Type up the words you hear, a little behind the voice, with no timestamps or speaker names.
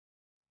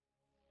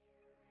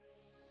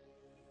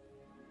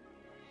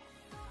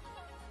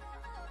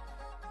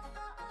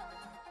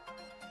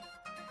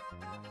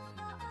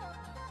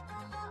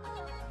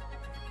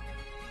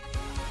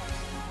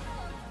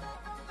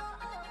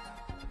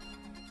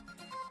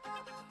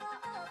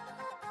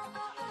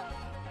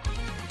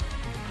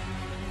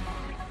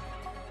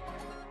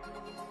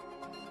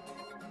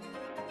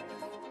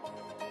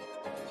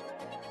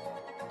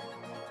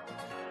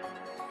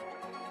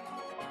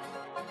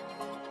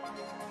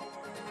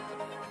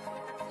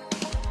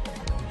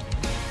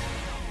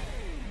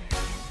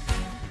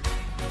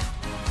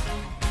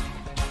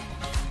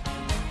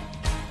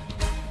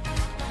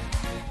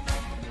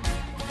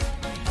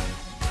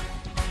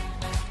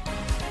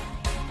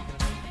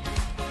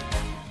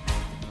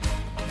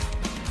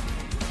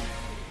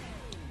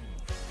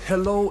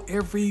Hello,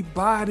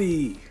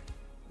 everybody.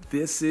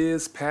 This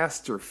is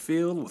Pastor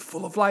Phil with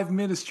Full of Life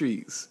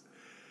Ministries.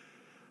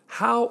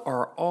 How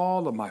are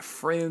all of my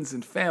friends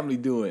and family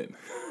doing?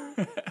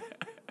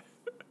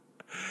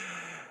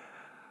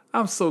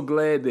 I'm so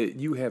glad that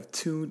you have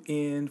tuned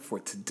in for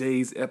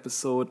today's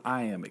episode.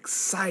 I am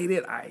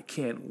excited. I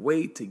can't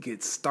wait to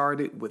get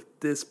started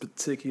with this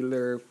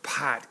particular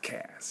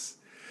podcast.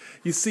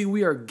 You see,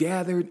 we are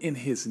gathered in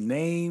His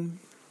name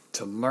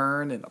to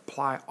learn and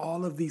apply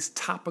all of these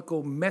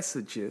topical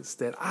messages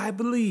that I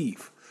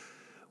believe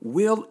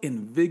will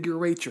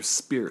invigorate your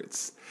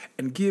spirits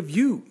and give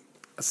you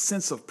a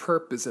sense of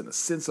purpose and a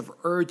sense of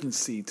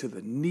urgency to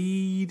the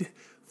need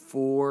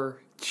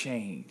for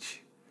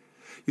change.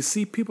 You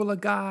see, people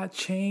of God,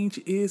 change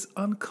is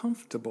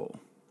uncomfortable,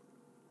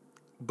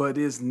 but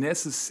is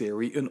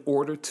necessary in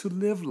order to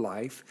live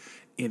life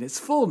in its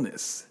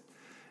fullness.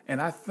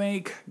 And I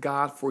thank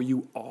God for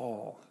you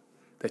all,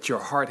 that your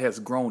heart has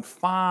grown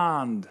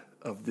fond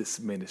of this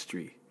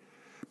ministry,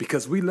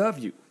 because we love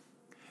you.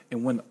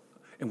 And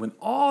when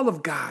all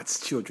of God's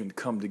children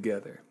come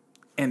together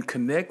and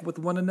connect with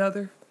one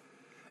another,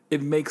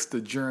 it makes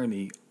the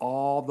journey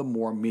all the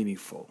more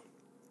meaningful.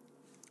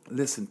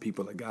 Listen,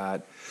 people of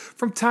God,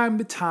 from time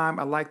to time,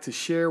 I like to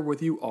share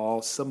with you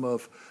all some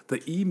of the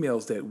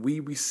emails that we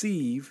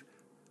receive,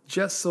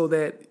 just so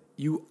that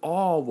you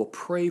all will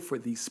pray for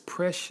these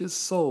precious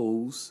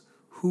souls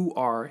who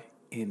are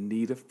in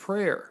need of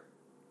prayer.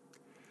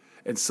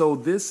 And so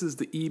this is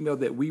the email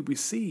that we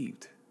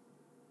received.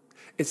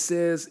 It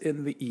says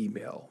in the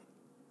email,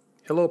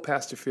 "Hello,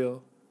 Pastor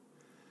Phil.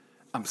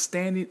 I'm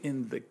standing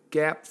in the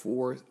gap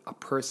for a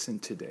person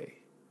today,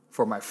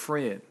 for my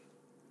friend,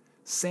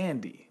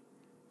 Sandy,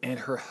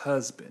 and her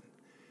husband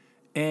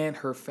and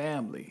her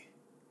family.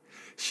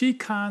 She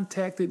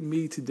contacted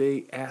me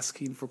today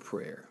asking for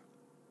prayer,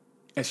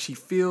 as she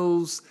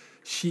feels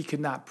she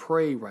cannot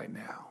pray right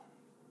now.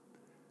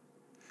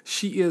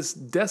 She is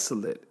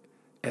desolate,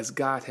 as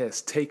God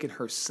has taken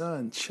her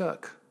son,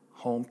 Chuck,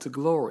 home to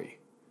glory.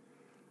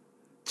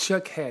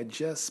 Chuck had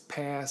just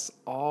passed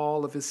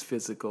all of his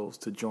physicals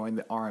to join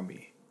the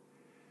Army.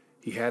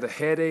 He had a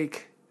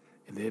headache,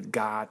 and then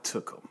God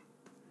took him.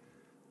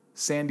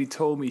 Sandy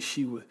told me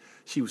she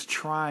was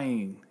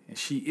trying, and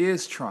she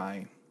is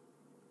trying,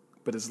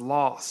 but is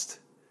lost,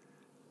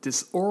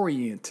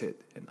 disoriented,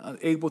 and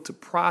unable to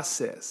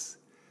process,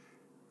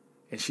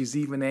 and she's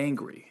even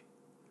angry.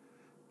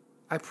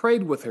 I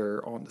prayed with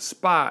her on the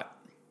spot,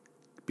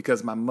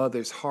 because my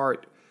mother's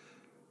heart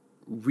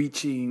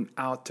reaching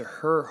out to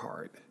her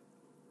heart.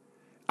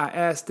 I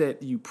ask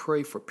that you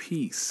pray for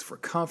peace, for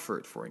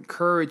comfort, for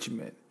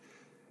encouragement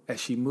as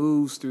she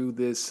moves through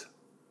this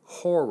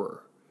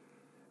horror,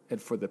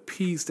 and for the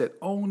peace that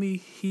only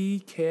He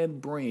can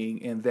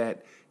bring, and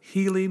that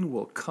healing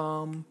will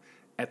come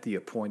at the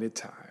appointed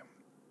time."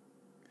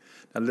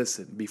 Now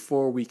listen,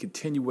 before we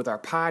continue with our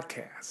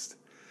podcast,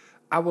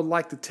 I would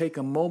like to take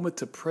a moment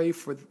to pray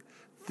for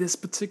this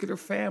particular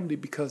family,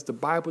 because the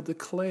Bible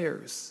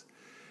declares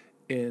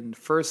in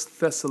 1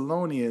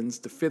 Thessalonians,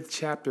 the 5th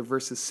chapter,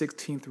 verses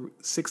 16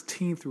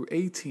 through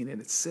 18,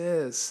 and it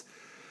says,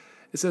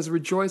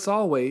 "Rejoice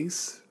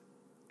always."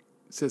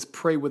 It says,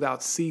 "Pray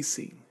without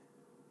ceasing.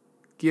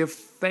 Give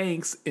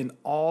thanks in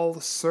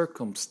all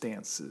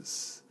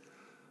circumstances,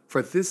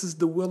 for this is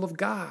the will of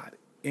God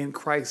in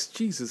Christ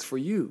Jesus for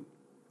you."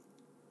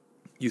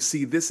 You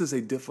see, this is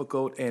a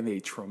difficult and a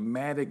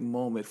traumatic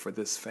moment for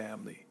this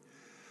family.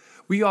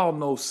 We all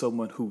know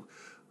someone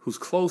who's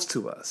close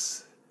to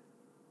us.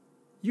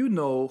 You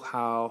know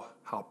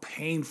how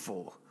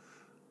painful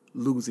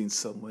losing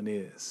someone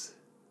is.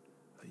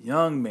 A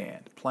young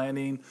man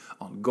planning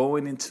on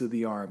going into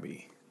the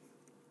Army.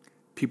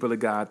 People of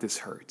God, this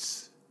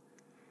hurts.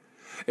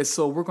 And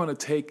so we're going to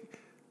take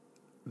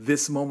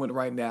this moment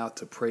right now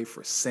to pray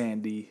for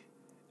Sandy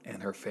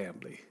and her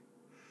family.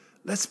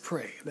 Let's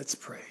pray. Let's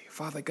pray.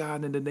 Father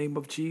God, in the name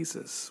of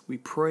Jesus, we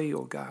pray,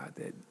 oh God,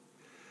 that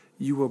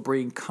you will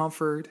bring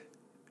comfort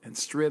and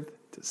strength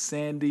to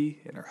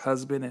Sandy and her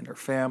husband and her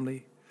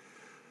family.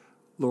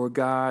 Lord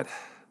God,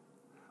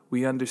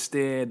 we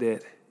understand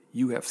that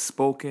you have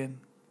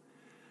spoken,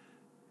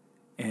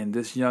 and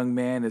this young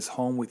man is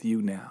home with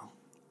you now.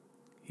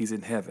 He's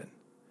in heaven.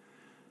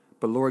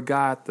 But Lord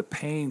God, the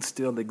pain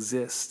still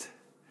exists.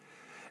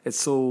 And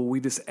so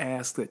we just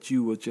ask that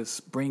you will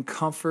just bring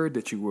comfort,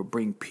 that you will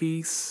bring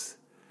peace,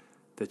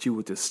 that you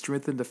will just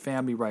strengthen the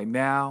family right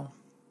now.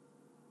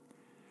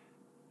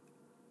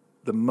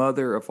 The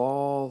mother of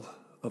all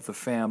of the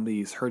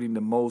family is hurting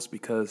the most,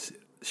 because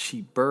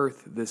she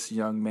birthed this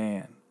young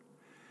man.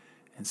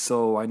 And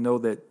so I know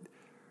that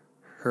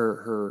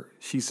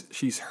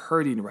she's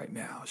hurting right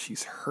now.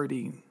 She's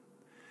hurting,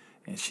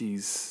 and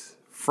she's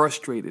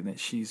frustrated, and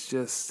she's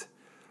just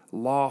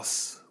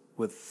lost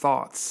with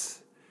thoughts.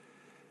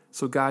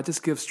 So God,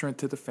 just give strength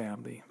to the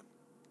family.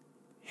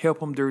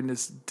 Help them during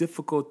this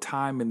difficult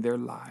time in their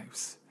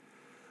lives.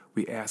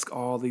 We ask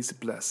all these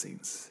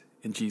blessings.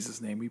 In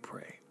Jesus' name we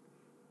pray.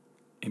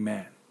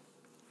 Amen.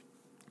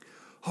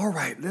 All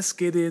right, let's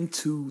get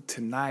into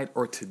tonight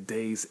or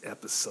today's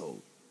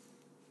episode.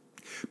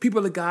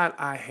 People of God,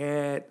 I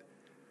had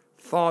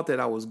thought that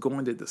I was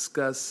going to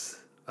discuss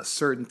a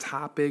certain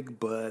topic,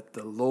 but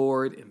the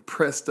Lord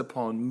impressed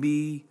upon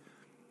me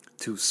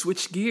to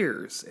switch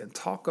gears and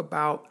talk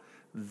about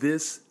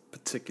this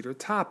particular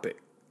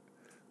topic.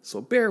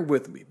 So bear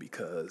with me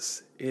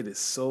because it is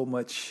so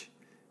much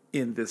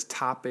in this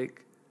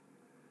topic,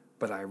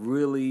 but I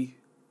really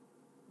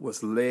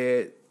was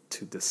led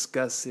to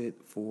discuss it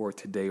for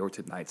today or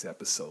tonight's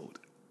episode.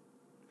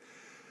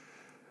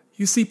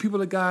 You see,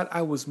 people of God,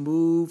 I was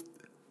moved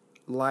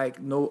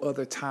like no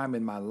other time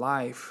in my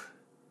life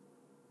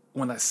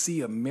when I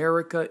see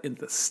America in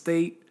the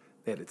state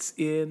that it's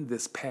in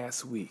this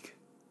past week.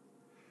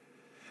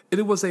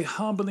 It was a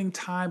humbling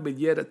time, but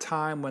yet a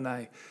time when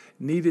I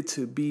needed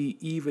to be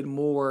even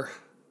more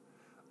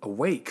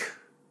awake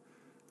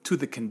to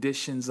the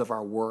conditions of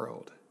our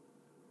world.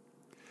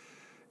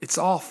 It's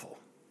awful.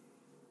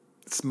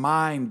 It's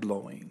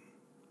mind-blowing.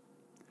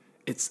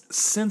 It's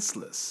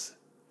senseless.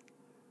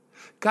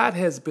 God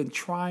has been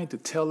trying to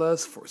tell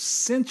us for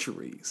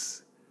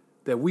centuries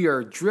that we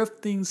are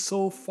drifting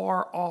so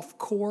far off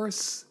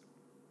course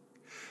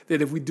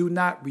that if we do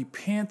not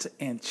repent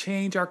and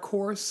change our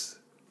course,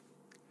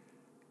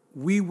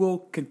 we will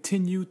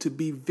continue to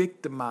be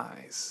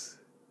victimized.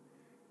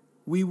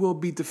 We will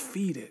be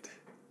defeated.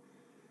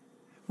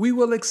 We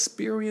will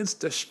experience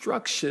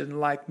destruction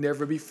like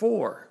never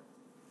before.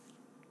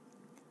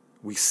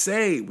 We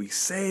say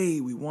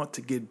we want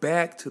to get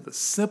back to the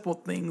simple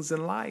things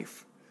in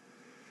life.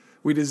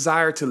 We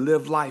desire to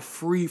live life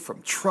free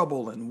from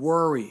trouble and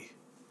worry.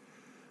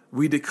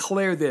 We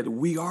declare that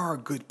we are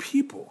good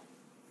people,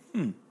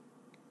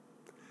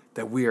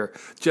 that we are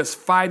just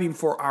fighting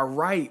for our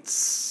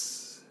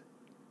rights.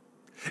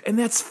 And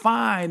that's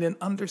fine and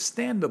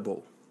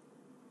understandable.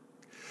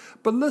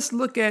 But let's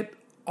look at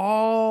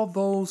all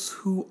those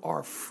who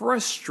are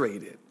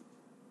frustrated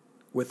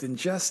with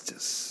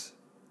injustice.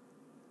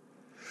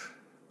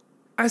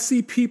 I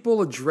see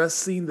people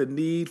addressing the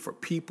need for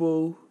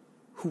people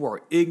who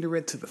are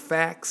ignorant to the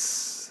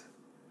facts.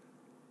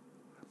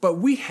 But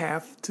we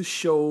have to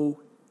show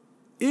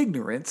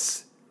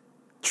ignorance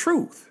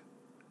truth.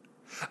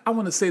 I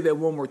want to say that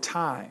one more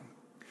time.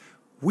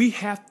 We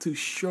have to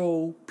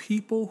show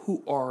people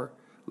who are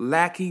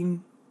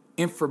lacking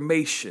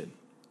information,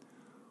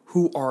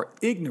 who are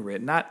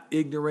ignorant, not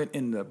ignorant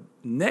in the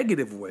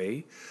negative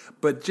way,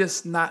 but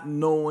just not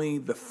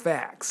knowing the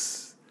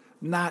facts,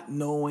 not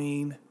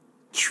knowing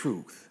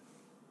truth.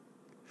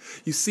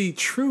 You see,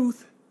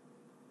 truth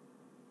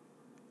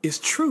is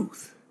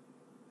truth.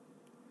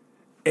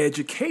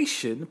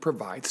 Education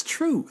provides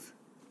truth.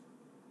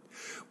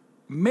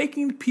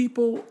 Making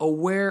people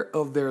aware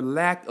of their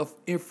lack of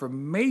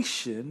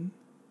information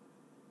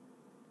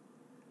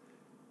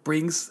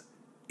brings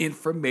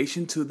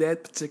information to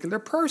that particular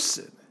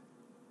person.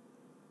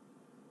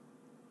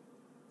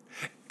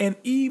 And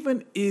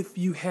even if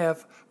you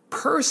have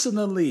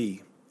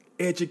personally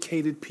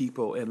educated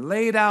people and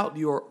laid out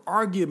your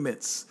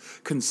arguments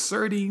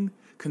concerning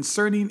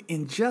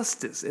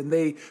injustice, and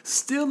they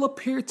still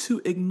appear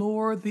to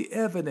ignore the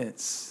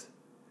evidence,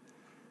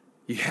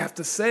 you have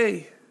to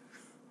say,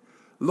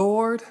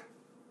 Lord,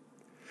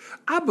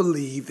 I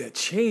believe that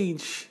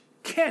change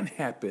can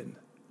happen,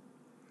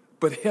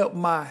 but help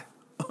my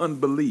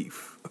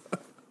unbelief.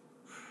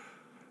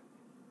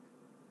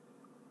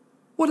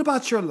 What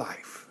about your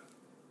life?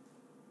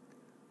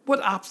 What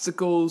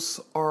obstacles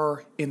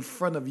are in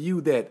front of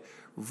you that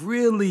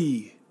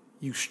really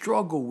you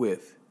struggle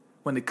with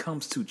when it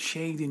comes to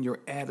changing your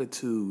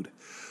attitude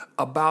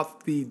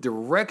about the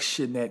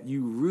direction that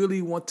you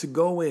really want to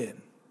go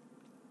in?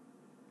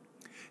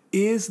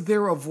 Is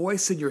there a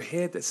voice in your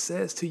head that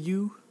says to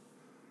you,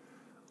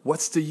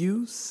 what's the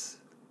use?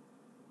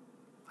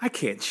 I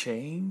can't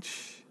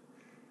change.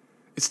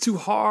 It's too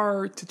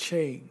hard to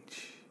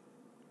change.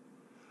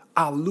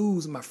 I'll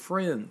lose my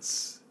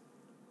friends.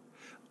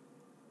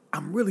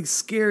 I'm really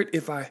scared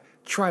if I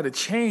try to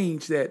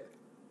change that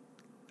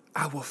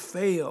I will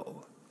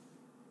fail.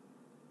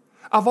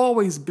 I've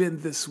always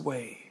been this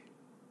way.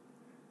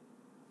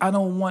 I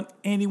don't want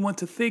anyone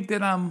to think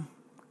that I'm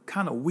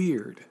kind of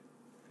weird.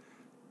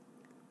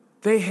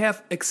 They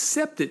have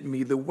accepted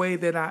me the way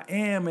that I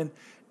am, and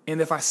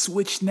if I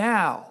switch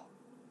now,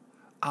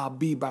 I'll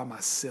be by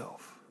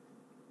myself.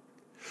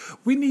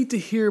 We need to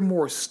hear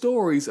more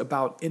stories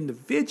about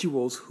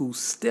individuals who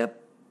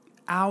step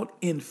out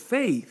in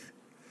faith,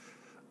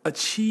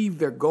 achieve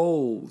their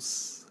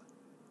goals.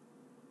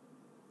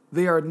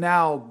 They are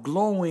now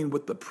glowing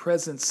with the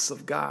presence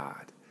of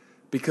God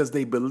because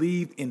they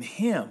believed in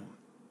Him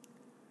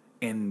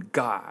and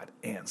God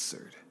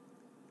answered.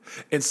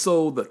 And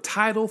so the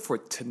title for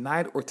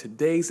tonight or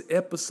today's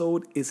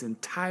episode is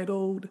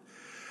entitled,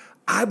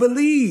 I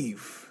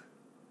Believe,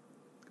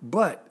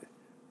 but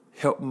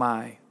Help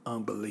My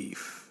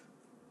Unbelief.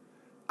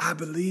 I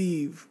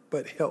believe,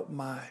 but help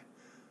my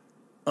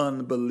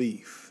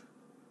unbelief.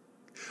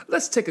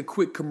 Let's take a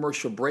quick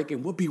commercial break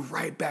and we'll be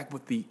right back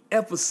with the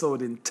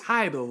episode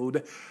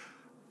entitled,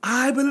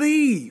 I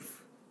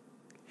believe.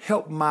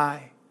 Help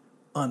my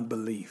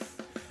unbelief.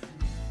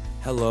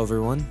 Hello,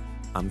 everyone.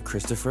 I'm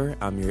Christopher.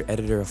 I'm your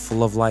editor of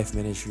Full of Life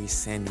Ministries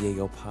San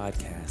Diego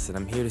podcast, and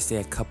I'm here to say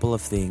a couple of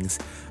things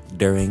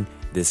during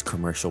this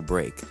commercial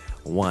break.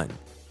 One,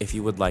 if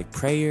you would like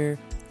prayer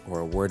or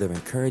a word of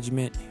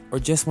encouragement or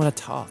just want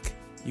to talk,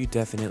 you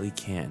definitely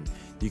can.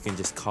 You can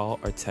just call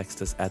or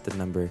text us at the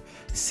number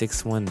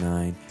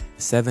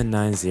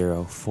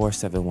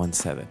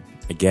 619-790-4717.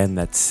 Again,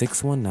 that's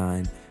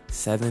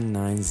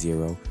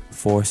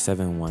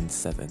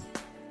 619-790-4717.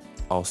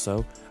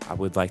 Also, I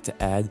would like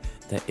to add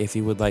that if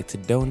you would like to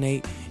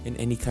donate in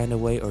any kind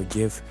of way or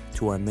give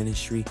to our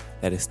ministry,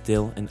 that is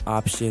still an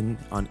option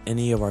on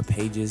any of our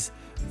pages,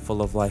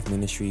 Full of Life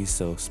Ministries.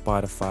 So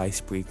Spotify,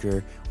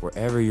 Spreaker,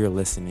 wherever you're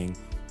listening,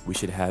 we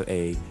should have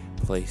a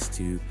place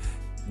to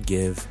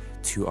give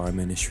to our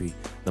ministry.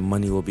 The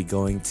money will be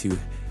going to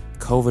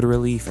COVID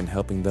relief and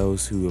helping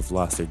those who have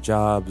lost their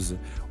jobs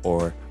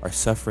or are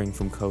suffering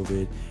from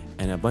COVID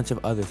and a bunch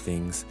of other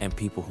things and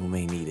people who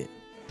may need it.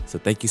 So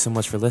thank you so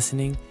much for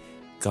listening.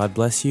 God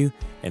bless you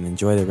and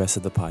enjoy the rest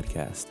of the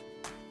podcast.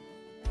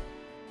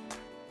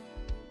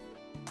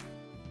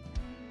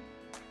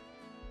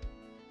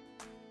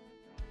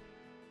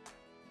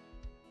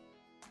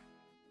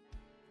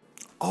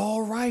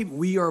 All right,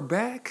 we are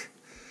back.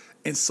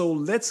 And so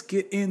let's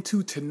get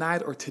into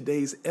tonight or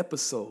today's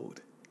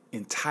episode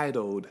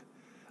entitled,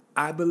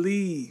 I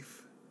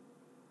Believe,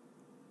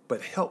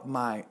 but Help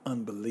My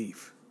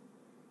Unbelief.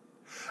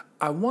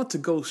 I want to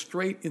go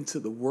straight into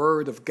the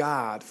Word of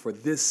God for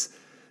this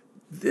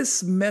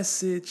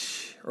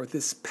message or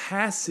this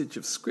passage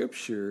of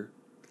Scripture.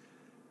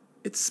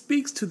 It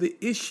speaks to the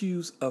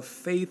issues of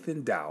faith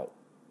and doubt.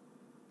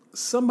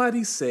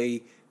 Somebody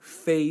say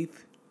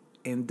faith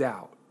and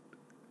doubt.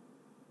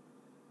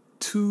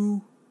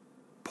 Two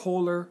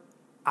polar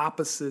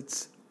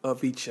opposites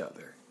of each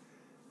other.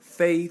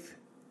 Faith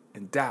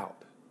and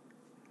doubt.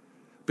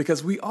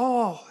 Because we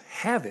all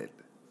have it.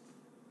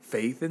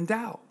 Faith and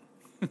doubt.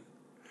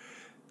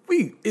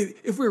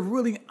 If we're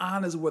really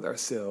honest with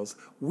ourselves,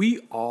 we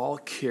all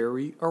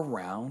carry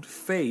around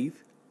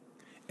faith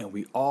and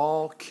we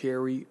all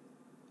carry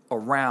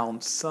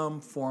around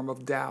some form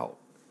of doubt.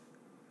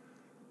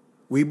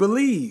 We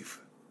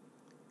believe,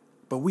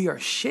 but we are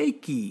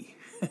shaky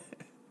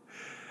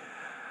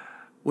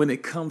when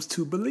it comes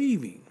to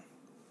believing.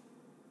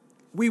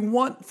 We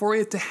want for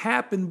it to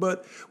happen,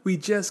 but we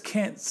just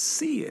can't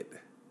see it.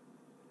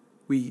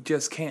 We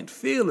just can't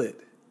feel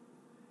it.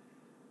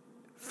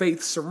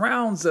 Faith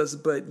surrounds us,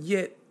 but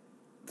yet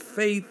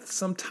faith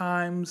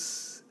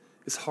sometimes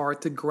is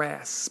hard to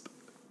grasp.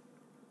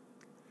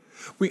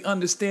 We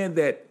understand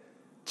that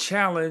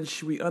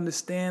challenge. We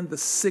understand the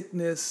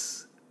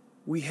sickness.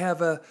 We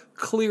have a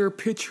clear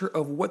picture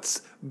of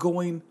what's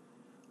going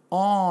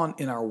on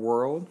in our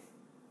world.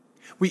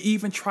 We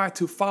even try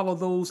to follow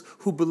those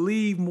who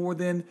believe more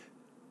than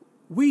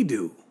we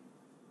do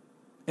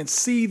and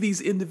see these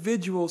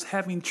individuals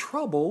having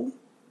trouble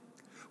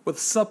with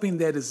something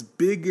that is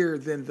bigger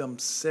than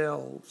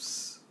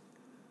themselves.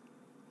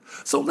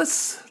 So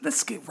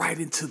let's get right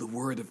into the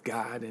Word of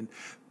God. And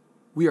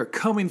we are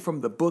coming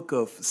from the book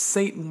of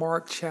St.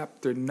 Mark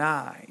chapter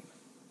 9.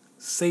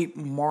 St.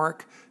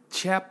 Mark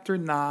chapter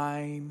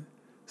 9,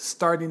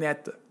 starting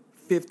at the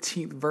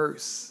 15th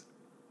verse.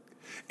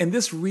 And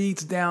this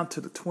reads down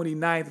to the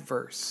 29th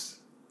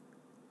verse.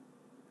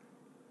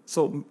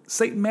 So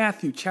St.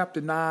 Matthew chapter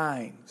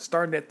 9,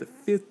 starting at the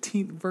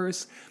 15th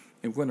verse,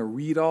 and we're going to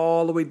read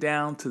all the way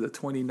down to the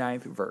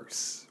 29th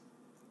verse.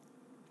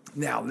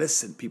 Now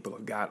listen, people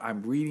of God,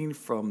 I'm reading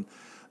from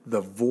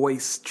the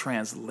Voice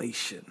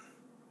translation.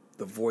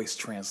 The Voice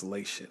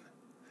translation.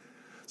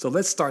 So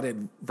let's start at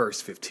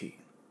verse 15.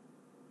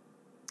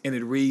 And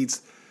it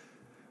reads,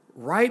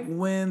 right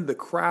when the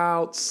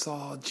crowd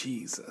saw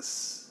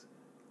Jesus,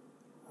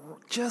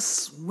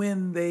 just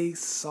when they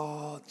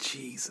saw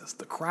Jesus,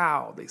 the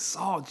crowd, they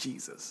saw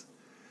Jesus,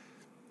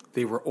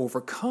 they were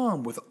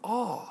overcome with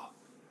awe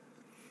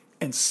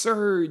and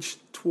surged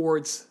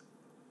forward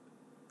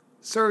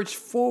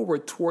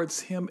towards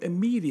him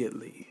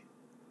immediately,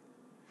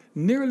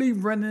 nearly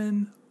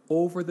running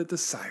over the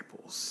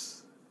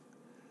disciples.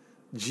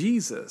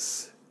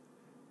 Jesus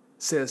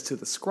says to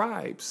the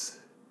scribes,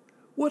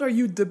 "What are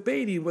you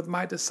debating with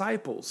my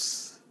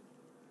disciples?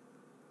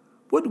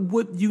 What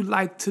would you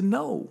like to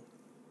know?"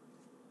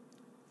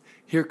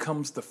 Here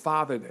comes the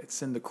father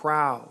that's in the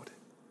crowd.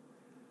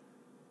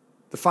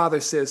 The father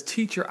says,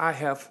 "Teacher, I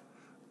have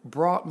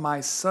brought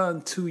my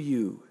son to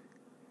you.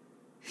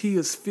 He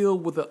is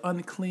filled with an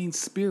unclean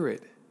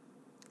spirit.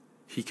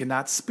 He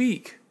cannot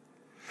speak.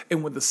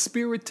 And when the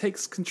spirit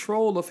takes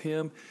control of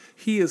him,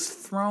 he is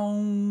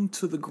thrown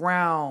to the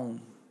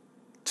ground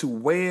to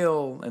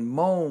wail and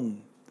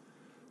moan,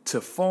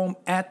 to foam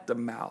at the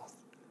mouth,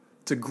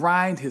 to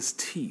grind his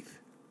teeth,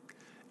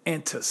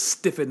 and to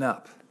stiffen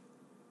up.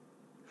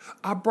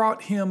 I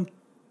brought him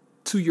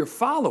to your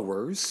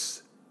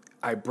followers.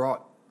 I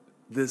brought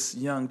this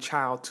young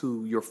child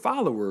to your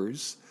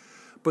followers,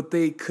 but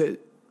they could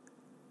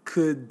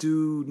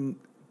do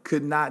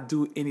could not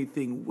do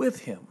anything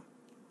with him.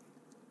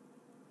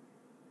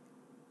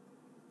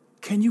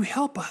 Can you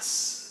help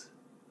us?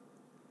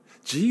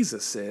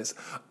 Jesus says,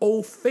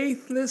 O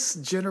faithless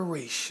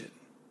generation,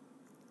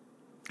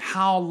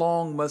 how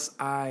long must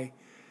I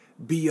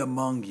be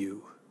among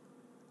you?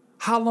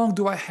 How long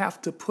do I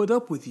have to put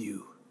up with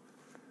you?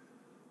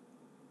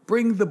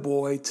 Bring the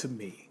boy to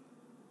me.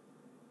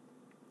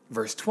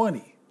 Verse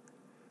 20,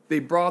 they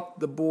brought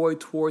the boy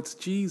towards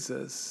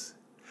Jesus,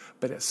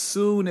 but as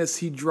soon as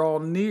he drew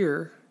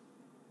near,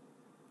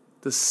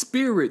 the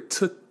Spirit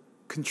took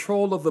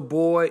control of the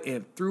boy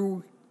and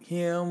threw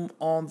him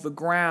on the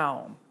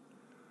ground,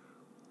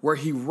 where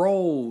he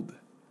rolled,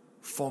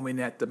 foaming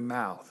at the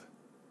mouth.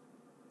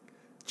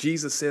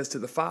 Jesus says to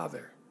the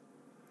father,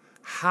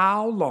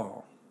 how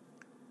long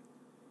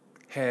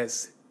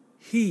has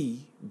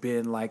he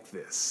been like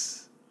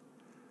this?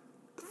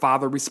 The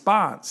father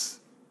responds,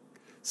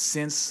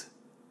 since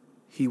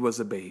he was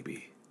a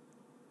baby.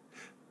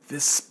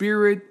 This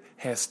spirit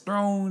has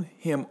thrown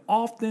him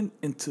often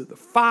into the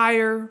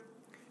fire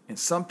and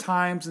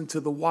sometimes into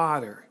the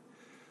water,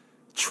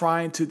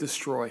 trying to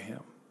destroy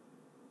him.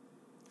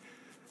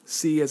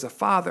 See, as a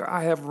father,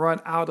 I have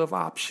run out of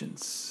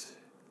options.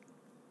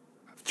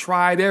 I've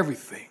tried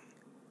everything.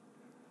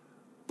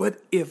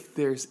 But if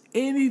there's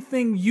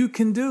anything you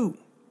can do,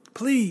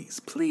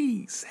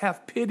 please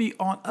have pity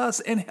on us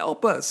and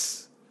help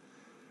us.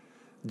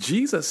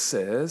 Jesus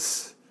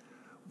says,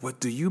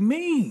 what do you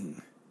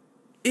mean,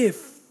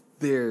 if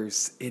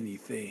there's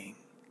anything?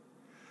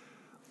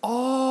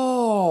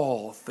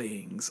 All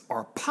things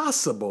are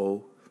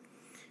possible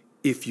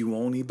if you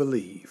only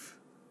believe.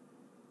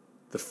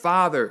 The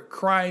father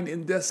crying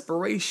in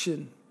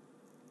desperation,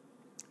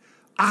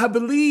 I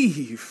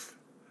believe,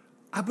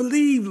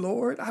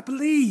 Lord, I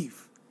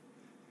believe.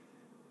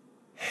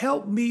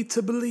 Help me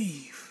to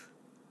believe.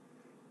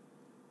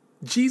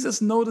 Jesus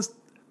noticed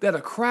that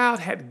a crowd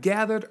had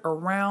gathered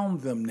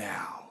around them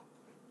now.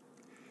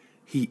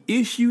 He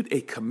issued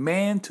a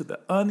command to the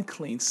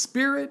unclean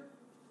spirit.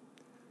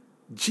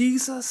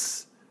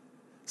 Jesus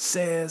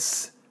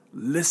says,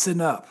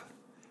 listen up.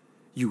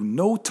 You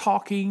no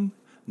talking,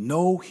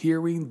 no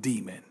hearing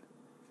demon.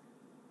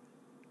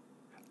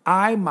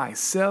 I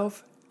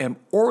myself am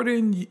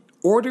ordering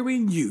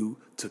you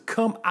to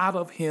come out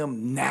of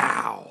him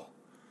now.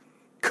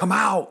 Come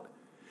out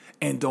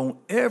and don't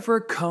ever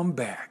come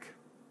back.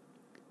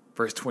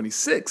 Verse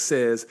 26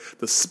 says,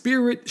 the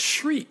spirit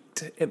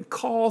shrieked and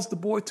caused the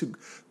boy to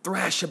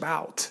thrash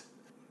about.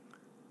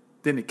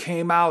 Then it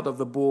came out of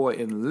the boy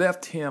and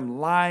left him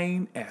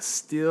lying as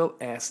still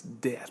as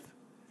death.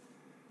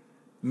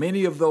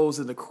 Many of those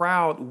in the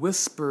crowd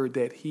whispered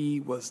that he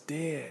was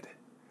dead.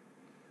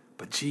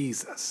 But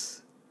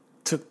Jesus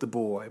took the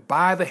boy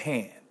by the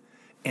hand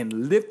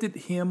and lifted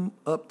him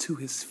up to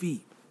his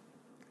feet.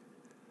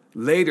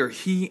 Later,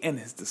 he and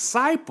his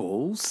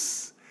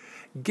disciples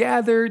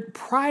gathered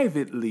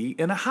privately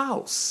in a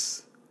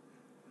house.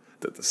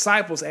 The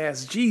disciples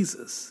asked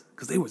Jesus,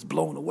 because they was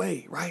blown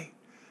away, right?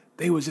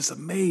 They was just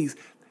amazed.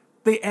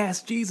 They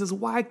asked Jesus,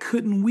 why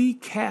couldn't we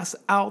cast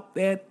out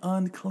that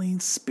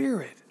unclean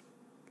spirit?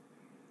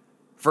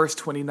 Verse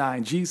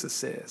 29, Jesus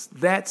says,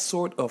 that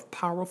sort of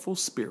powerful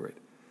spirit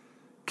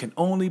can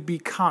only be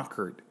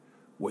conquered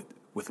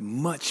with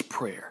much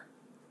prayer.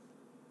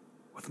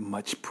 With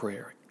much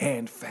prayer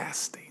and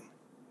fasting.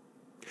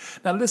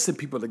 Now listen,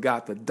 people of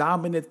God, the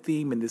dominant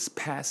theme in this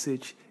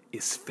passage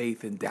is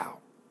faith and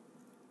doubt.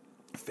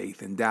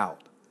 Faith and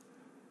doubt.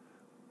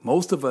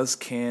 Most of us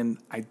can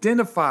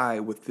identify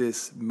with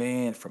this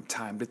man from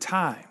time to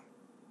time.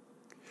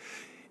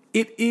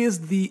 It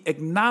is the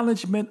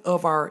acknowledgement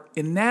of our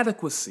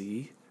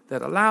inadequacy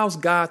that allows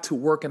God to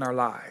work in our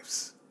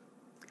lives.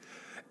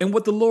 And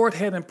what the Lord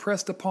had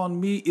impressed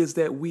upon me is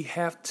that we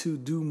have to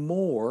do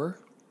more.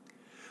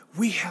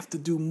 We have to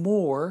do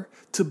more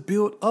to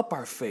build up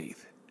our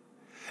faith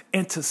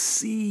and to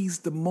seize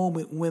the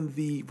moment when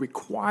the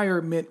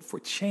requirement for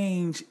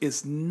change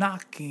is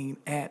knocking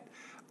at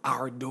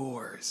our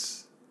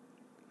doors.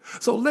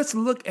 So let's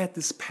look at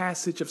this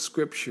passage of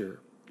scripture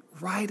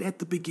right at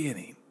the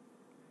beginning.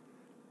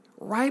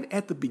 Right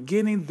at the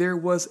beginning, there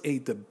was a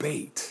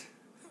debate.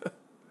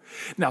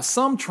 Now,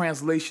 some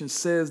translation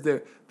says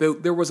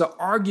there was an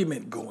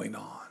argument going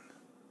on.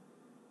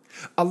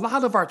 A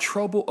lot of our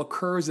trouble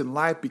occurs in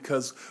life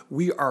because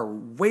we are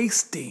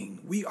wasting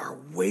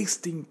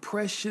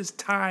precious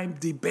time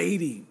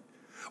debating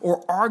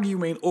or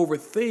arguing over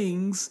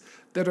things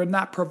that are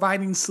not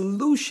providing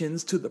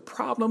solutions to the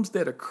problems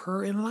that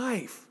occur in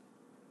life.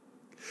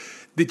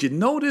 Did you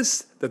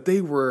notice that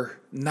they were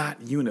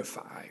not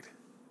unified?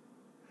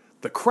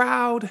 The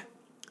crowd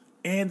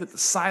and the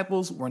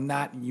disciples were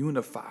not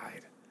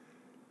unified.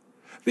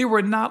 They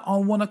were not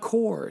on one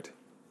accord.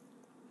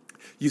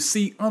 You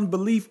see,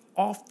 unbelief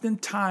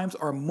oftentimes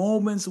are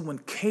moments when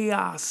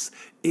chaos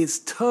is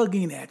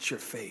tugging at your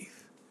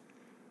faith.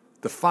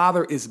 The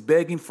father is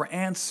begging for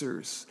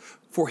answers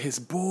for his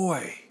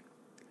boy,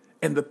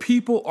 and the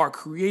people are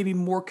creating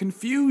more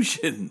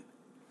confusion.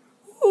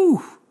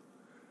 Woo.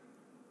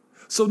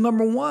 So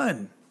number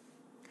one,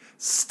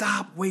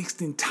 Stop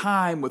wasting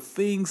time with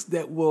things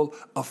that will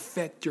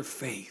affect your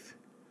faith.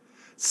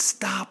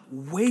 Stop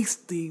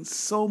wasting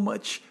so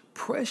much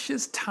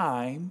precious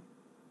time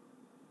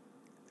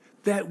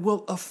that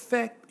will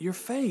affect your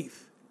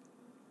faith.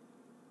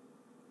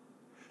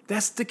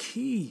 That's the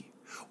key.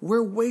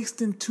 We're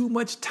wasting too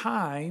much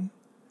time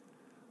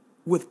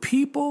with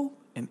people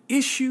and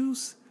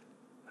issues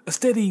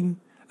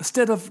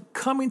instead of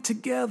coming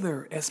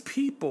together as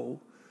people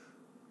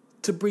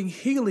to bring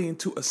healing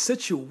to a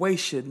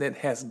situation that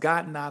has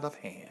gotten out of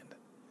hand.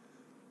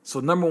 So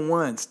number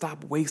one,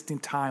 stop wasting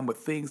time with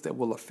things that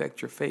will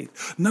affect your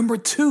faith. Number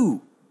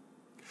two,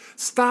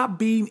 stop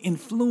being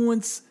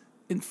influenced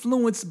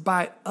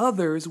by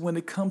others when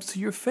it comes to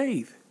your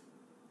faith.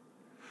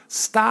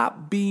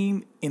 Stop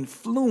being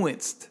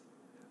influenced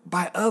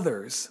by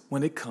others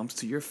when it comes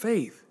to your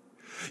faith.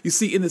 You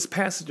see, in this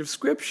passage of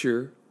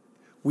scripture,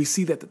 we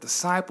see that the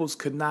disciples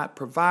could not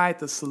provide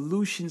the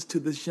solutions to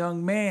this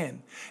young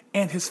man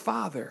and his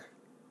father.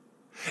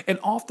 And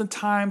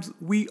oftentimes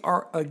we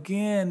are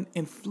again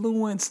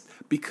influenced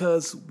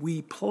because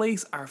we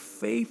place our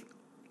faith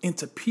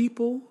into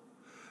people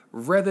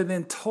rather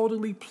than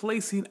totally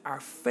placing our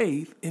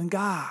faith in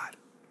God.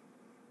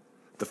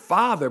 The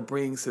father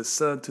brings his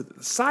son to the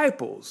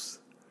disciples,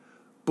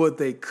 but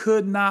they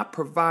could not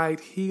provide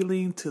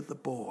healing to the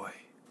boy.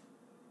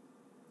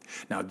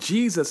 Now,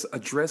 Jesus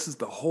addresses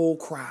the whole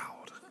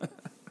crowd.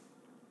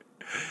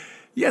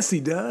 Yes,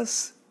 he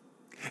does.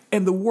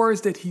 And the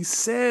words that he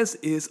says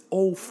is,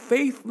 "O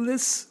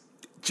faithless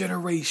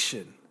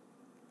generation."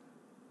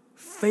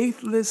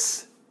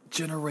 Faithless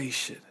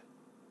generation.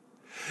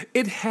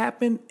 It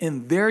happened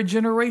in their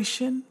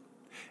generation,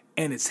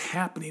 and it's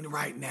happening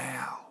right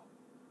now.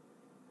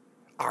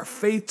 Our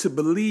faith to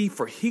believe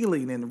for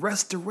healing and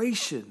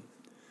restoration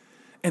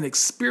and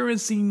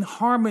experiencing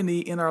harmony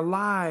in our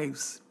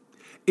lives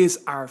is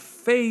our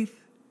faith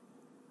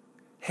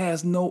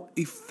has no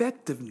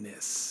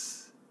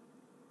effectiveness.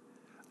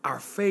 Our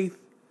faith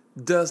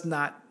does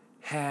not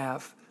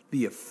have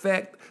the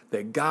effect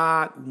that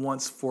God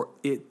wants for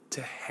it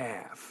to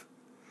have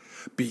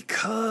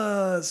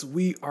because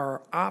we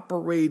are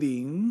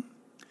operating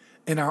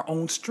in our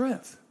own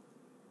strength.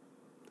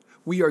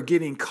 We are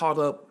getting caught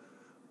up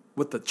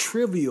with the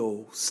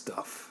trivial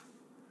stuff.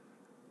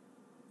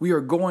 We are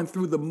going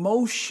through the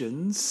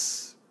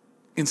motions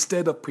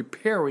instead of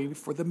preparing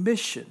for the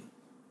mission.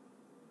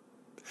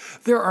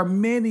 There are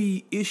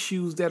many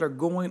issues that are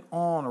going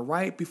on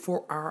right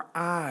before our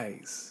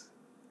eyes,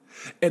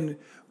 and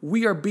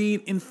we are being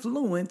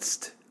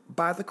influenced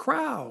by the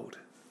crowd.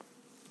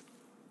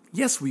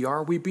 Yes, we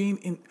are.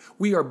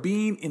 We are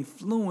being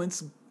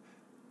influenced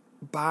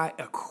by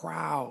a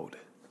crowd.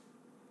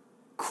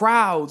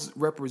 Crowds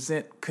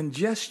represent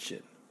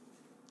congestion.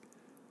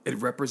 It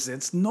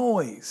represents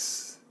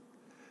noise.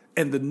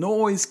 And the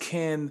noise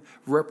can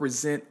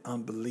represent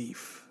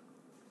unbelief.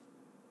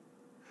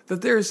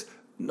 That there's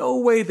no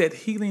way that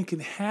healing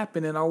can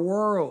happen in our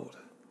world.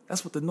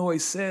 That's what the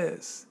noise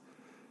says.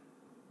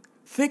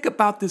 Think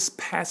about this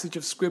passage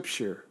of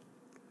scripture.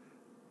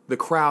 The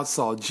crowd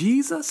saw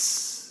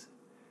Jesus,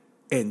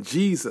 and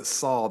Jesus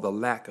saw the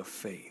lack of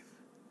faith.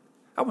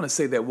 I want to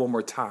say that one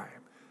more time.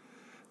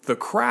 The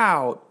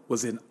crowd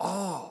was in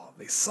awe.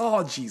 They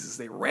saw Jesus.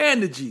 They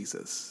ran to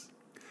Jesus.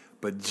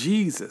 But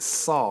Jesus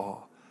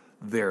saw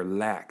their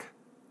lack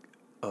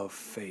of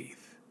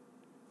faith.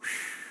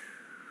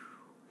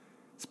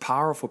 It's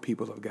powerful,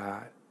 people of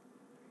God.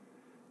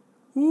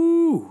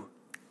 Ooh.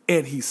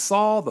 And he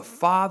saw the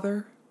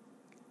father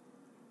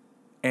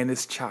and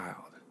his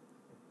child.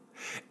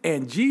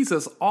 And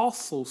Jesus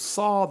also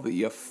saw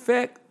the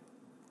effect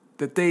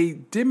that they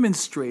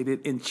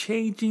demonstrated in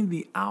changing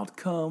the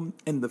outcome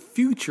and the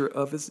future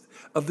of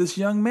this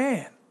young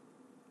man.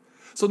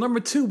 So number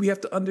two, we have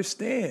to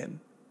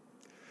understand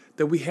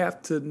that we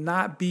have to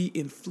not be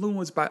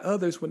influenced by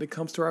others when it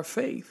comes to our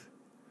faith.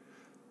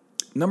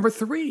 Number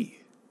three,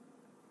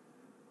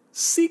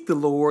 seek the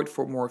Lord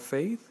for more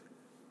faith.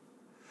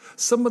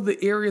 Some of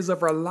the areas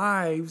of our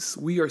lives,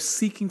 we are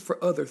seeking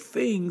for other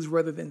things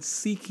rather than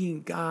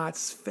seeking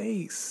God's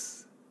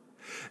face.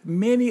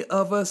 Many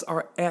of us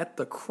are at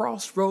the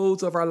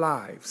crossroads of our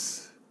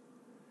lives.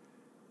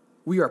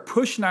 We are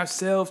pushing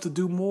ourselves to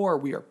do more.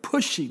 We are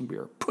pushing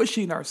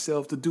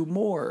ourselves to do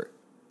more.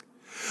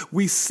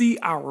 We see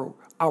our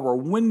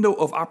window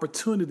of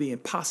opportunity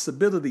and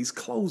possibilities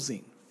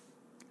closing.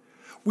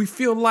 We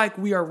feel like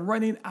we are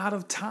running out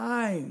of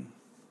time.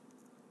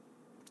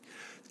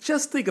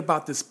 Just think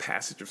about this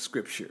passage of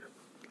scripture.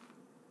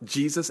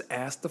 Jesus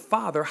asked the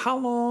father, "How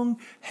long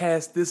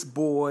has this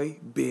boy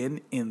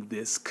been in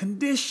this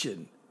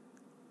condition?"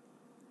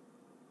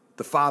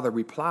 The father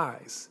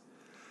replies,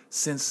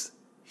 "Since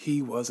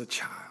he was a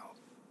child."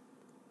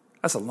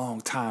 That's a long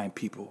time,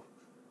 people.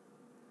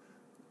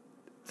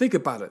 Think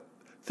about it.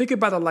 Think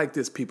about it like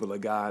this, people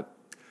of God.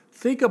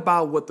 Think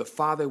about what the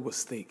father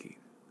was thinking.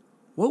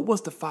 What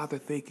was the father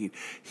thinking?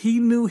 He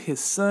knew his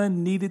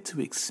son needed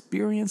to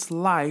experience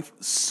life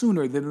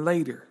sooner than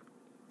later.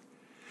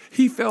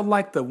 He felt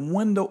like the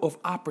window of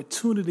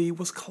opportunity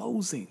was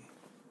closing.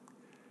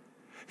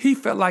 He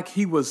felt like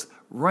he was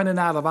running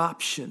out of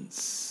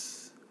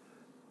options.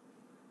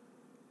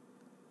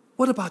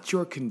 What about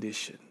your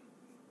condition?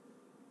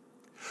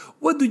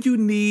 What do you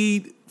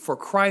need for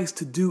Christ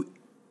to do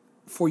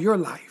for your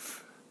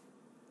life?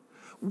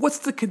 What's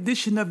the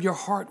condition of your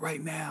heart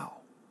right now?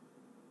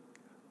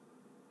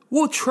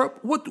 What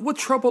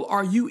trouble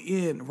are you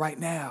in right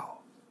now?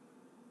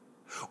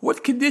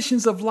 What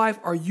conditions of life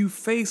are you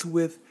faced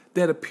with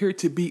that appear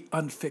to be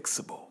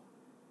unfixable?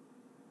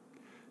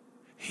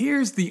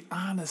 Here's the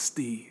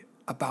honesty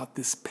about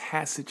this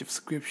passage of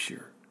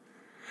Scripture.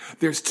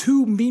 There's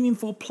two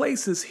meaningful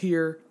places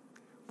here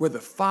where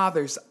the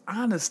Father's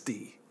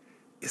honesty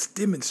is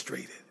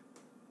demonstrated.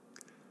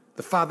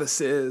 The Father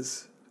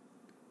says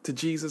to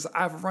Jesus,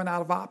 I've run out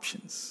of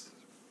options.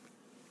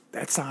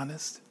 That's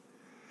honest.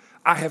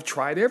 I have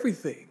tried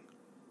everything.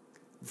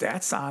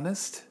 That's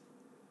honest.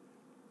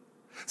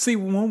 See,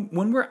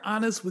 when we're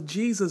honest with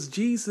Jesus,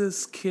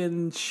 Jesus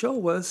can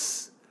show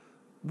us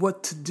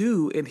what to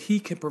do, and he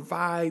can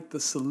provide the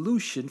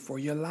solution for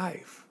your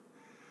life.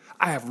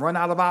 I have run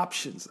out of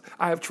options.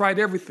 I have tried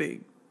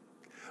everything.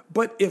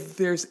 But if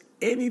there's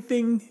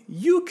anything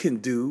you can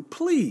do,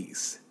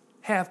 please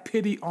have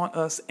pity on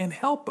us and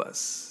help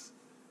us.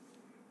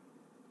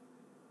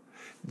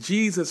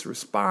 Jesus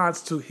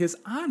responds to his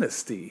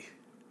honesty.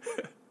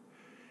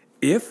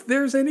 If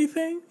there's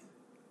anything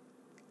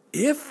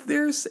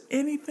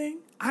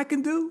I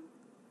can do.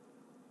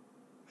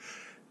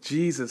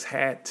 Jesus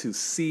had to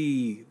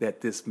see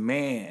that this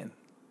man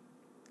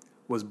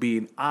was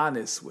being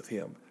honest with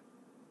him.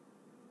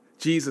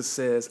 Jesus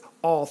says,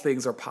 all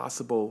things are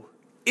possible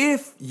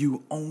if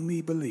you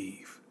only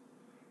believe.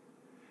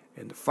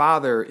 And the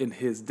Father, in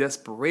his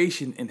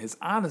desperation, in his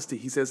honesty,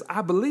 he says,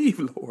 I believe,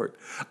 Lord.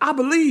 I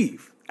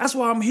believe. That's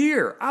why I'm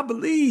here. I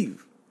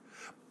believe.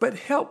 But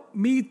help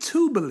me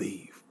to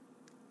believe.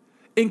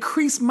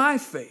 Increase my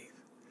faith.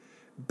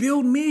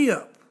 Build me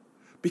up.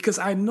 Because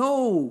I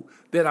know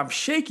that I'm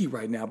shaky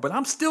right now, but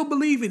I'm still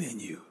believing in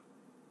you.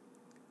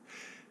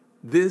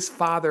 This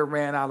father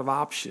ran out of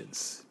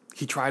options.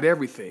 He tried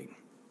everything.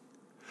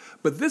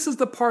 But this is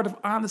the part of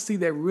honesty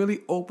that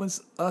really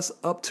opens us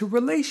up to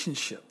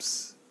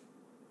relationships.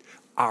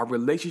 Our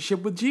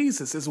relationship with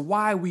Jesus is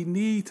why we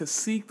need to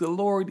seek the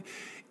Lord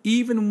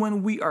even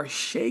when we are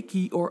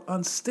shaky or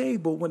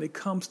unstable when it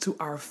comes to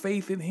our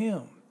faith in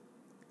him.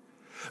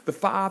 The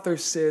Father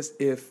says,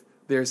 if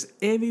there's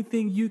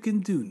anything you can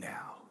do now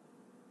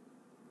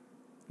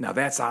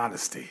that's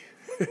honesty.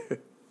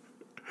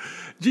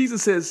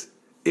 Jesus says,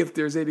 if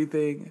there's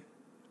anything,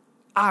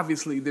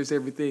 obviously there's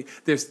everything.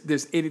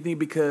 There's anything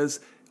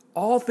because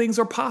all things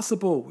are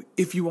possible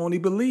if you only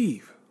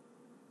believe.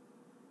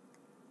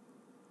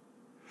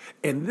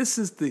 And this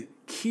is the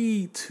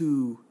key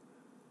to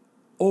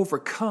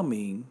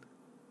overcoming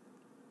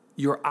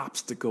your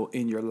obstacle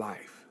in your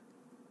life.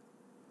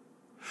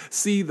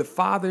 See, the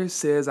Father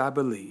says, I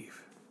believe.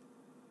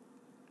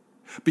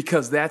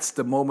 Because that's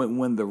the moment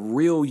when the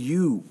real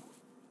you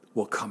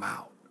will come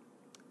out.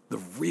 The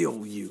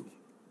real you.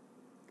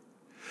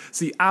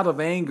 See, out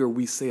of anger,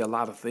 we say a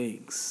lot of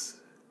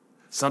things.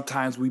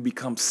 Sometimes we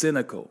become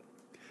cynical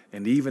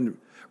and even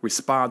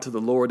respond to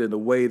the Lord in a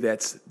way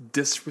that's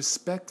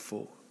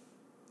disrespectful.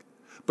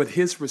 But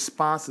his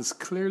response is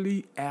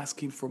clearly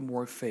asking for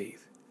more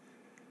faith.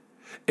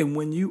 And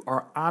when you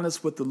are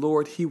honest with the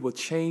Lord, he will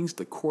change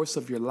the course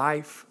of your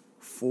life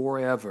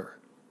forever.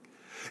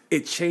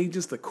 It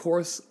changes the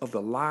course of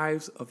the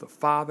lives of the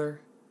Father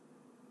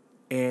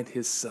and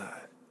his Son.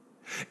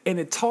 And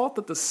it taught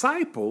the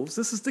disciples,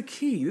 this is the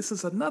key. This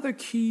is another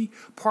key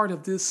part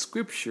of this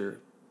scripture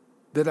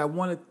that I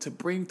wanted to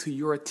bring to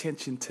your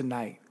attention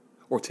tonight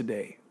or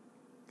today.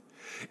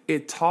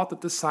 It taught the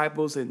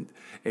disciples and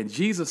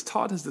Jesus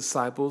taught his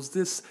disciples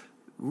this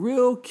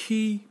real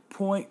key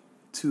point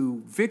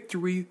to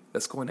victory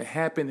that's going to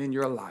happen in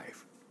your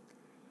life.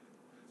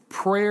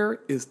 Prayer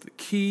is the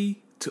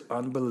key to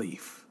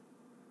unbelief.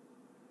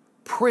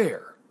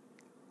 Prayer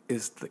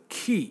is the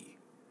key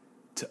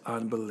to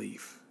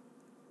unbelief.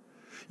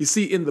 You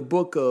see, in the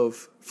book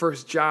of 1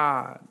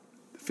 John,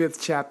 5th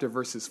chapter,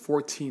 verses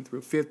 14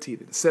 through 15,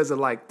 it says it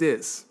like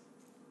this.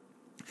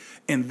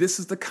 And this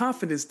is the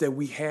confidence that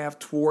we have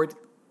toward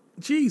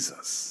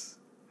Jesus.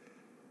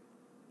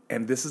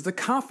 And this is the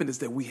confidence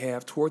that we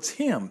have towards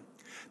him,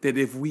 that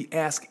if we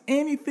ask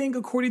anything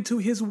according to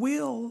his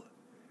will,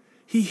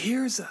 he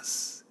hears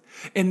us.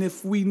 And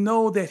if we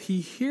know that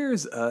he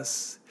hears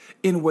us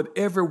in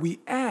whatever we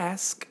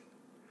ask,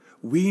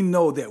 we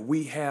know that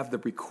we have the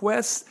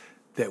request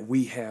that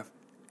we have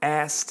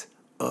asked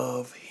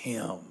of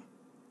him.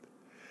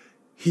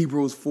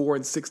 Hebrews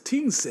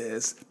 4:16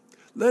 says,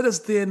 let us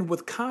then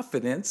with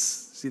confidence,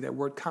 see that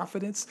word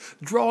confidence,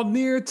 draw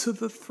near to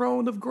the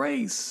throne of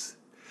grace,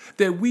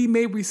 that we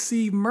may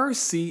receive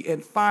mercy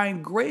and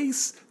find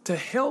grace to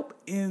help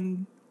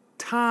in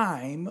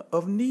time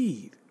of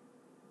need.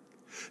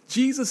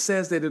 Jesus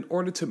says that in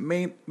order to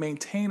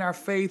maintain our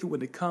faith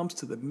when it comes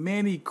to the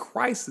many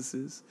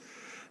crises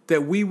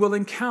that we will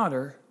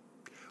encounter,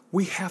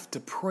 we have to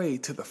pray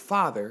to the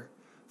Father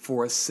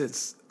for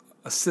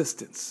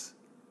assistance.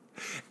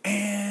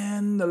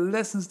 And the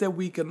lessons that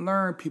we can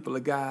learn, people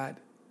of God,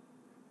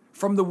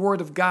 from the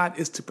Word of God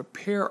is to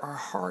prepare our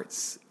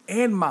hearts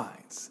and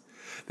minds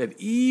that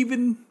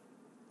even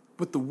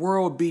with the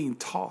world being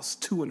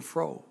tossed to and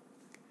fro,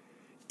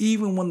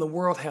 even when the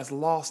world has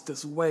lost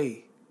its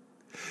way,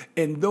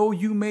 and though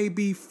you may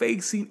be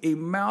facing a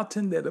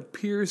mountain that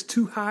appears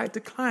too high to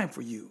climb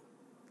for you,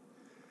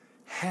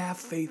 have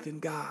faith in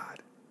God.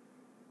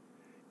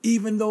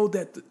 Even though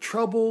that the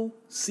trouble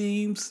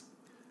seems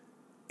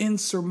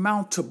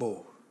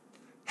insurmountable,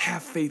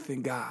 have faith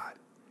in God.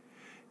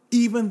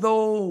 Even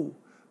though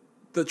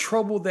the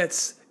trouble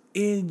that's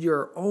in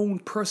your own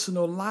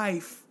personal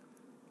life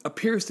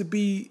appears to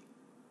be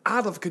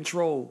out of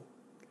control,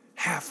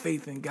 have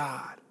faith in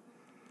God.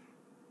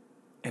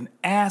 And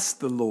ask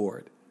the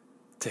Lord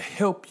to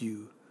help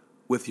you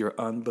with your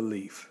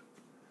unbelief.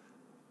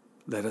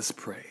 Let us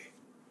pray.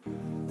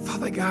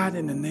 Father God,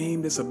 in the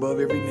name that's above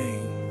every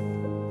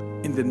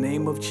name, in the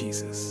name of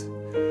Jesus,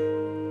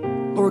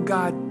 Lord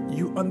God,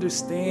 you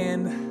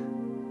understand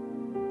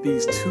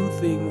these two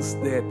things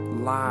that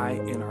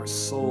lie in our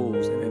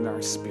souls and in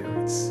our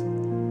spirits: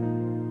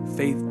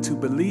 faith to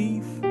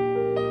believe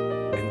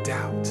and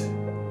doubt.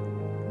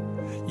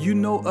 You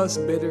know us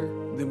better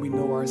than we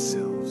know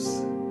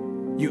ourselves.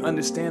 You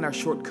understand our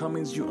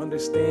shortcomings. You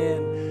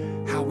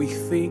understand how we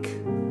think.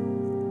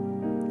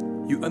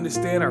 You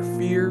understand our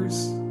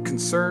fears,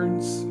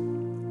 concerns.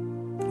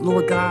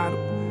 Lord God,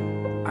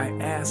 I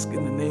ask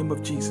in the name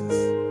of Jesus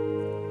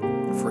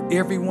for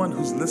everyone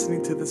who's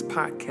listening to this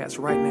podcast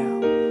right now,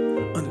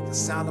 under the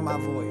sound of my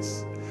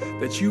voice,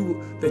 that you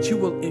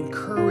will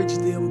encourage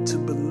them to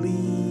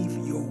believe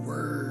your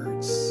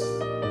words,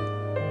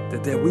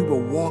 that we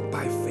will walk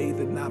by faith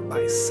and not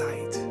by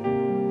sight,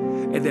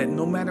 and that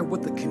no matter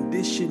what the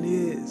condition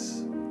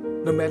is,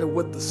 no matter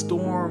what the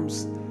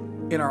storms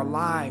in our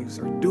lives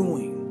are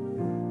doing,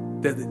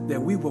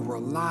 that we will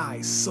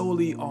rely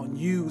solely on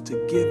you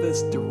to give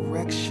us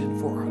direction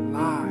for our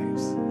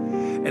lives,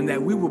 and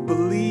that we will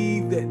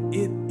believe that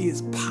it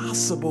is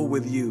possible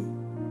with you,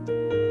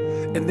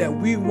 and that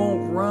we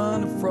won't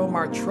run from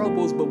our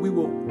troubles, but we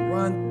will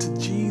run to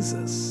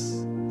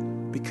Jesus,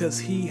 because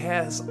he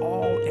has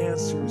all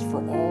answers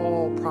for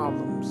all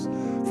problems,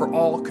 for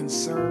all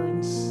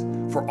concerns,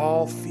 for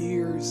all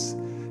fears.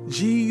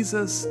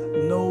 Jesus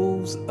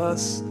knows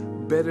us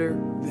better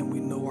than we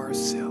know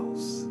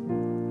ourselves.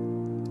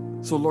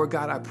 So Lord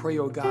God, I pray,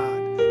 oh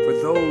God, for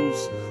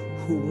those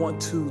who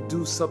want to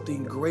do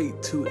something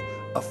great to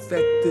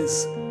affect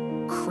this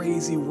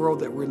crazy world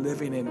that we're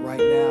living in right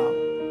now.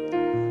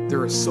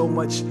 There is so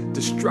much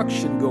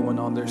destruction going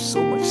on. There's so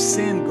much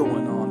sin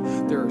going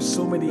on. There are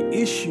so many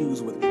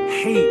issues with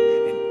hate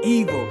and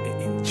evil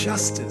and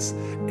injustice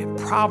and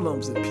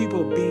problems and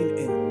people being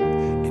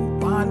in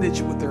bondage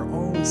with their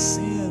own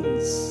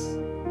sins.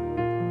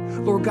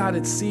 Lord God,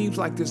 it seems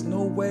like there's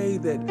no way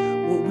that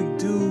what we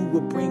do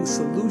will bring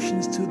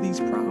solutions to these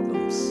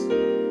problems.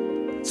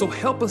 So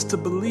help us to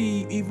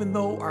believe, even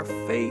though our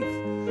faith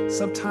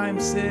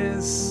sometimes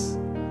says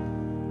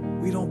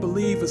we don't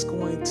believe it's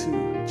going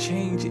to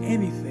change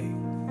anything.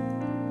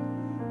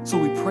 So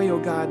we pray, oh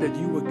God, that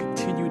you would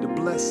continue to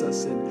bless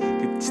us and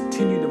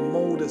continue to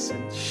mold us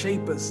and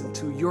shape us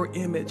into your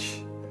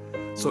image.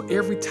 So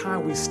every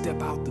time we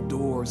step out the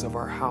doors of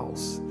our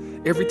house,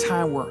 every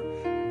time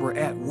we're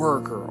at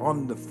work or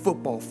on the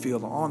football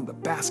field or on the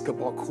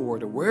basketball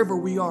court or wherever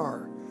we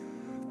are,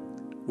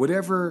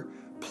 whatever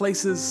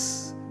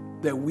places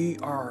that we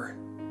are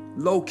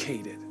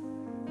located,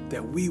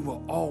 that we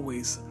will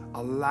always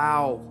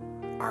allow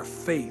our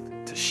faith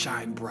to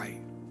shine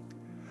bright.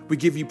 We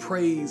give you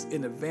praise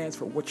in advance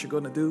for what you're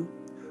going to do.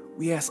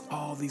 We ask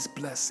all these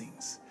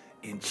blessings.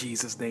 In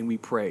Jesus' name we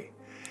pray.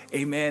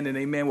 Amen and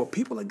amen. Well,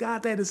 people of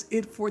God, that is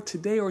it for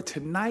today or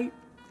tonight.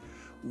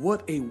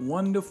 What a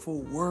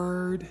wonderful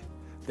word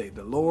that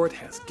the Lord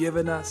has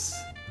given us.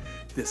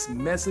 This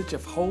message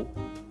of hope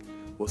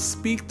will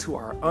speak to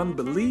our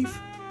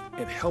unbelief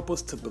and help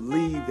us to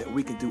believe that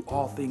we can do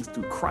all things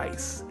through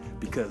Christ,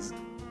 because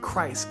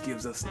Christ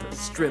gives us the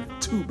strength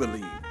to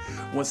believe.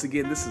 Once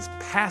again, this is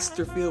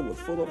Pastor Phil with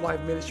Full of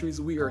Life Ministries.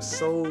 We are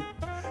so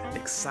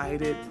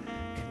excited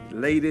and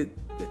elated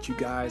that you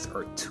guys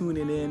are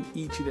tuning in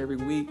each and every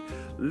week.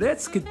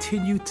 Let's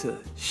continue to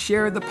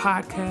share the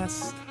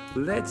podcast.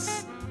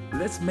 Let's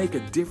make a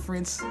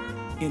difference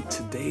in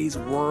today's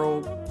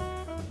world.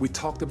 We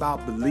talked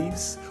about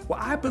beliefs. Well,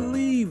 I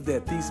believe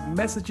that these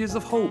messages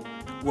of hope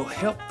will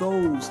help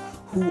those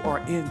who are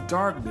in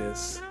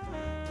darkness,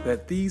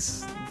 that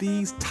these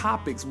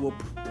topics will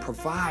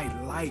provide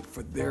light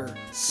for their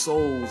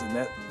souls, and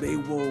that they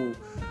will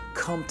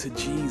come to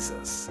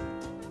Jesus,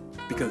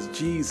 because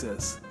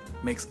Jesus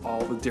makes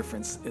all the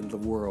difference in the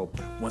world.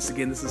 Once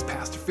again, this is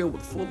Pastor Phil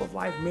with Full of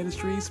Life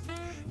Ministries.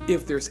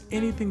 If there's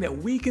anything that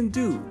we can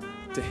do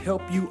to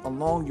help you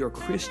along your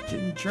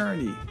Christian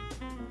journey,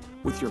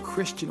 with your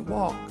Christian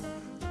walk,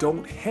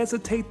 don't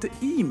hesitate to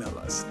email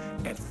us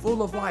at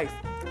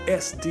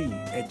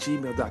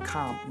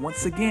fulloflifesd@gmail.com.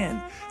 Once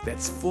again,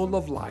 that's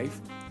fulloflifesd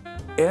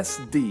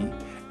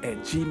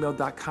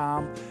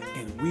 @gmail.com,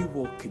 and we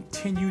will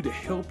continue to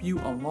help you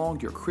along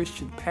your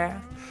Christian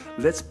path.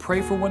 Let's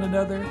pray for one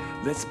another.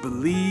 Let's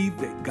believe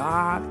that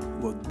God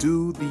will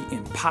do the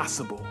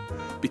impossible,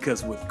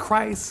 because with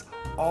Christ,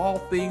 all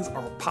things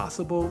are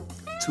possible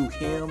to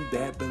him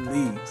that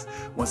believes.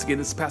 Once again,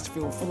 this is Pastor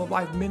Phil, Full of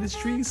Life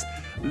Ministries.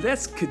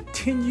 Let's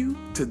continue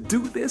to do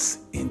this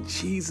in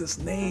Jesus'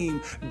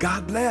 name.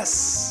 God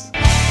bless.